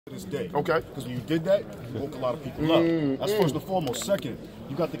this day. Okay. Because when you did that, you woke a lot of people up. That's first and foremost. Second,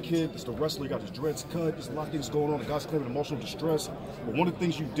 you got the kid, it's the wrestler, you got his dreads cut, there's a lot of things going on, the guy's claiming emotional distress. But one of the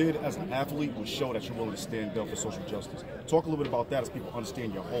things you did as an athlete was show that you're willing to stand up for social justice. Talk a little bit about that as people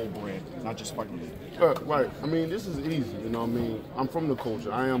understand your whole brand, not just fighting league. Right. I mean, this is easy, you know what I mean? I'm from the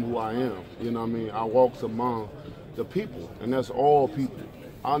culture. I am who I am, you know what I mean? I walk among the people, and that's all people.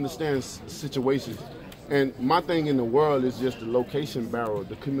 I understand situations. And my thing in the world is just the location barrier,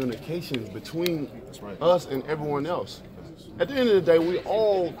 the communications between us and everyone else. At the end of the day, we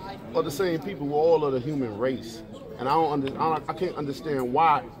all are the same people. We're all of the human race. And I can't understand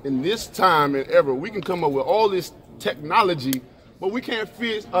why in this time and ever we can come up with all this technology, but we can't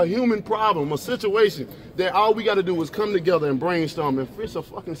fix a human problem, a situation that all we got to do is come together and brainstorm and fix a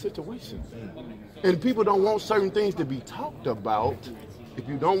fucking situation. And people don't want certain things to be talked about. If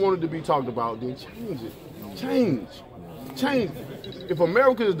you don't want it to be talked about, then change it. Change. If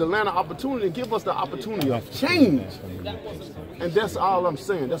America is the land of opportunity, give us the opportunity of change. And that's all I'm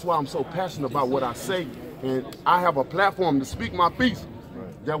saying. That's why I'm so passionate about what I say. And I have a platform to speak my piece.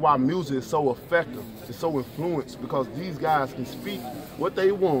 That's why music is so effective. It's so influenced because these guys can speak what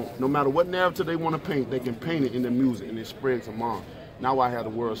they want. No matter what narrative they want to paint, they can paint it in the music and it spreads among. Now I have the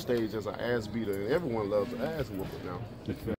world stage as an ass beater, and everyone loves ass whooping now.